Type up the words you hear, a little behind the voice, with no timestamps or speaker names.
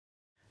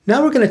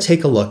Now we're going to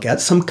take a look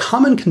at some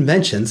common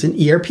conventions in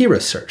ERP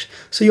research,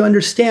 so you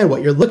understand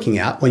what you're looking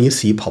at when you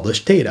see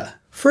published data.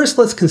 First,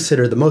 let's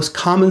consider the most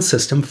common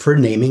system for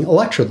naming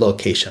electrode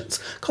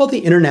locations, called the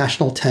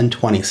International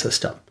 1020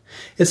 system.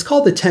 It's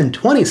called the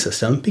 1020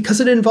 system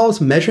because it involves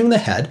measuring the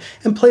head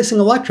and placing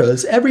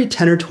electrodes every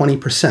 10 or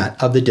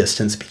 20% of the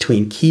distance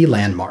between key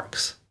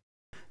landmarks.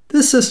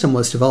 This system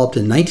was developed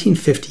in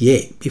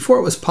 1958, before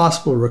it was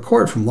possible to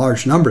record from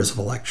large numbers of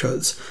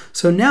electrodes,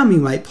 so now we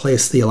might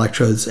place the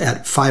electrodes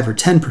at 5 or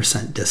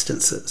 10%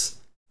 distances.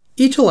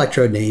 Each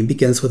electrode name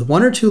begins with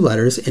one or two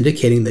letters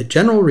indicating the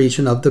general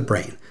region of the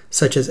brain,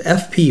 such as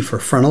FP for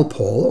frontal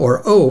pole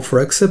or O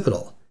for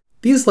occipital.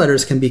 These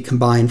letters can be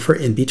combined for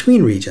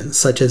in-between regions,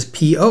 such as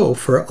PO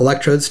for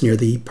electrodes near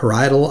the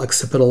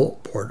parietal-occipital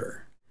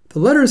border. The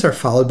letters are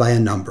followed by a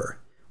number.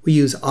 We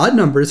use odd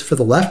numbers for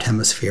the left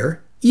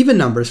hemisphere, even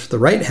numbers for the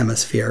right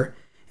hemisphere,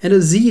 and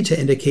a Z to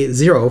indicate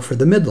 0 for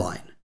the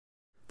midline.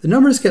 The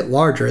numbers get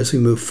larger as we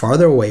move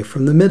farther away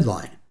from the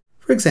midline.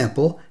 For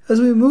example, as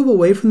we move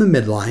away from the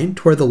midline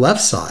toward the left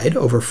side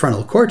over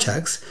frontal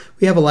cortex,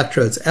 we have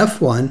electrodes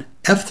F1,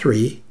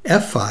 F3,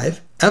 F5,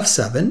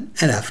 F7,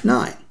 and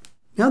F9.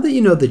 Now that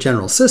you know the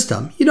general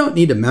system, you don't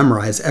need to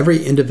memorize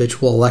every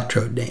individual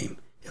electrode name.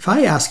 If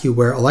I ask you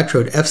where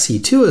electrode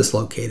FC2 is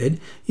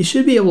located, you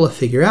should be able to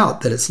figure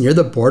out that it's near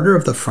the border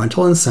of the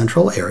frontal and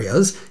central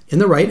areas, in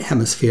the right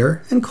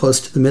hemisphere, and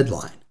close to the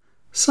midline.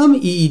 Some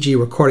EEG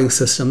recording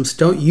systems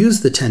don't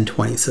use the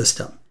 1020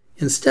 system.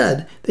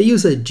 Instead, they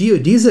use a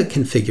geodesic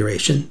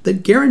configuration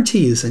that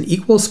guarantees an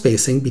equal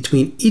spacing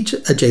between each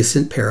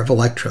adjacent pair of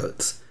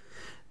electrodes.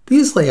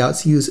 These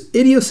layouts use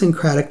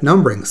idiosyncratic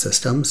numbering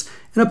systems,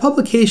 and a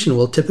publication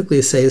will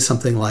typically say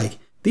something like,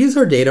 "These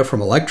are data from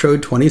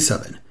electrode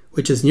 27,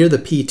 which is near the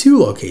P2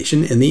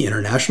 location in the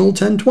International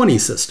 1020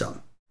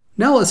 system."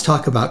 Now let's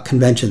talk about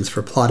conventions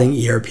for plotting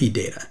ERP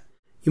data.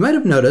 You might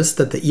have noticed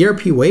that the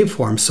ERP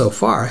waveforms so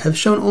far have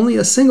shown only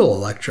a single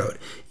electrode,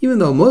 even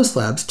though most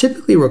labs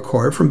typically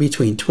record from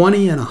between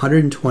 20 and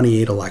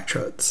 128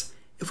 electrodes.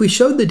 If we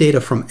showed the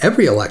data from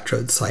every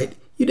electrode site,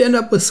 you'd end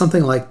up with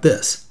something like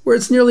this, where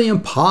it's nearly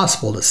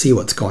impossible to see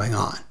what's going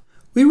on.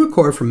 We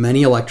record from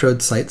many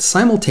electrode sites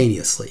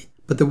simultaneously,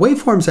 but the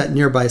waveforms at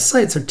nearby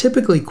sites are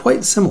typically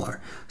quite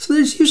similar, so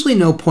there's usually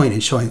no point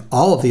in showing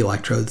all of the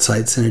electrode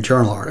sites in a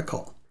journal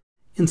article.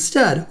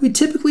 Instead, we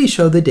typically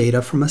show the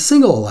data from a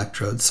single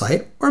electrode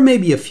site, or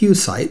maybe a few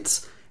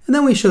sites, and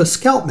then we show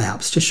scalp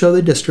maps to show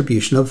the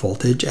distribution of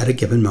voltage at a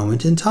given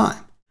moment in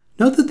time.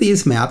 Note that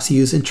these maps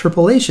use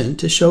interpolation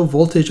to show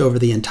voltage over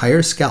the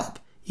entire scalp,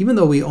 even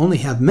though we only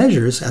have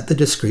measures at the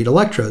discrete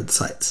electrode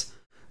sites.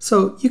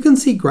 So you can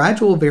see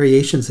gradual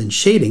variations in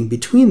shading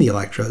between the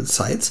electrode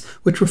sites,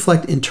 which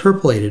reflect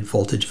interpolated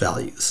voltage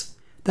values.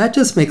 That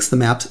just makes the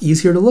maps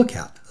easier to look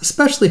at,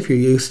 especially if you're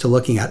used to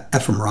looking at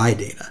fMRI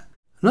data.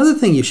 Another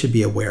thing you should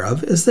be aware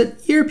of is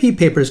that ERP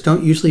papers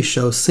don't usually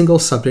show single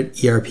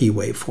subject ERP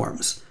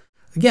waveforms.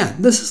 Again,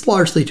 this is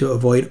largely to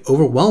avoid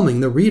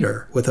overwhelming the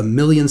reader with a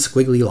million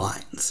squiggly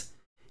lines.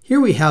 Here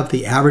we have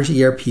the average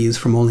ERPs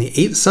from only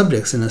 8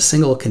 subjects in a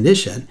single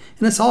condition,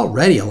 and it's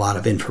already a lot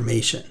of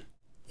information.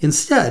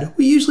 Instead,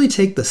 we usually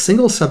take the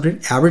single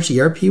subject average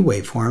ERP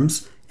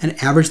waveforms and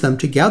average them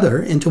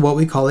together into what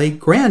we call a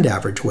grand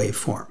average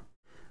waveform.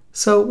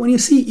 So when you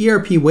see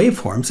ERP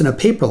waveforms in a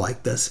paper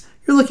like this,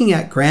 you're looking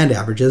at grand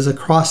averages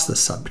across the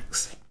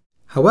subjects.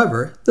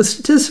 However, the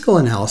statistical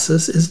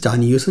analysis is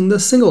done using the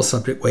single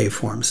subject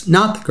waveforms,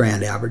 not the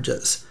grand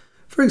averages.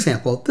 For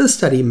example, this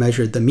study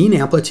measured the mean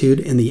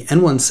amplitude in the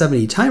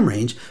N170 time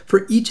range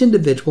for each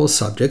individual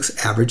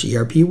subject's average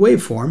ERP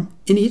waveform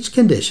in each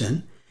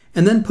condition,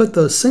 and then put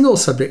those single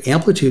subject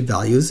amplitude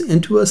values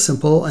into a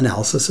simple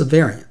analysis of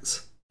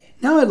variance.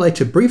 Now I'd like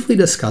to briefly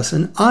discuss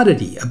an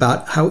oddity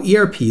about how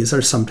ERPs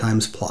are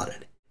sometimes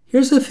plotted.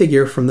 Here's a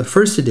figure from the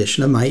first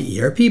edition of my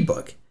ERP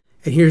book,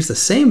 and here's the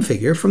same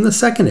figure from the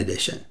second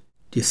edition.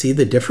 Do you see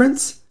the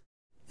difference?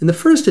 In the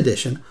first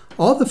edition,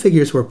 all the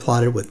figures were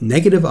plotted with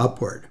negative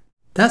upward.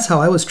 That's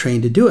how I was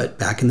trained to do it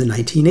back in the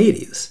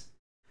 1980s.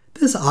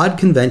 This odd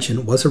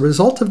convention was a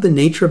result of the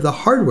nature of the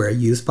hardware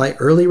used by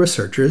early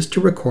researchers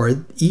to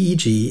record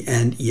EEG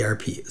and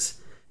ERPs.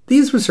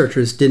 These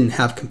researchers didn't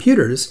have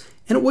computers,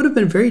 and it would have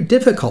been very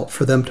difficult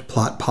for them to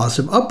plot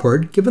positive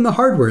upward given the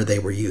hardware they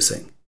were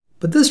using.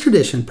 But this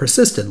tradition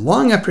persisted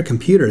long after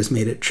computers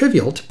made it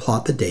trivial to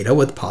plot the data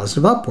with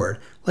positive upward,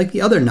 like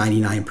the other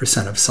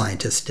 99% of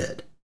scientists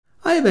did.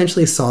 I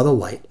eventually saw the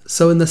light,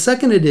 so in the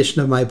second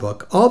edition of my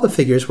book, all the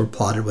figures were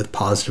plotted with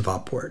positive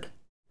upward.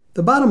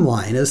 The bottom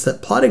line is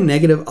that plotting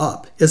negative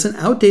up is an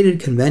outdated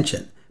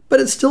convention, but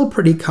it's still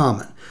pretty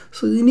common,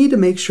 so you need to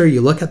make sure you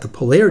look at the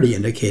polarity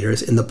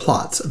indicators in the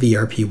plots of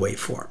ERP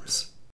waveforms.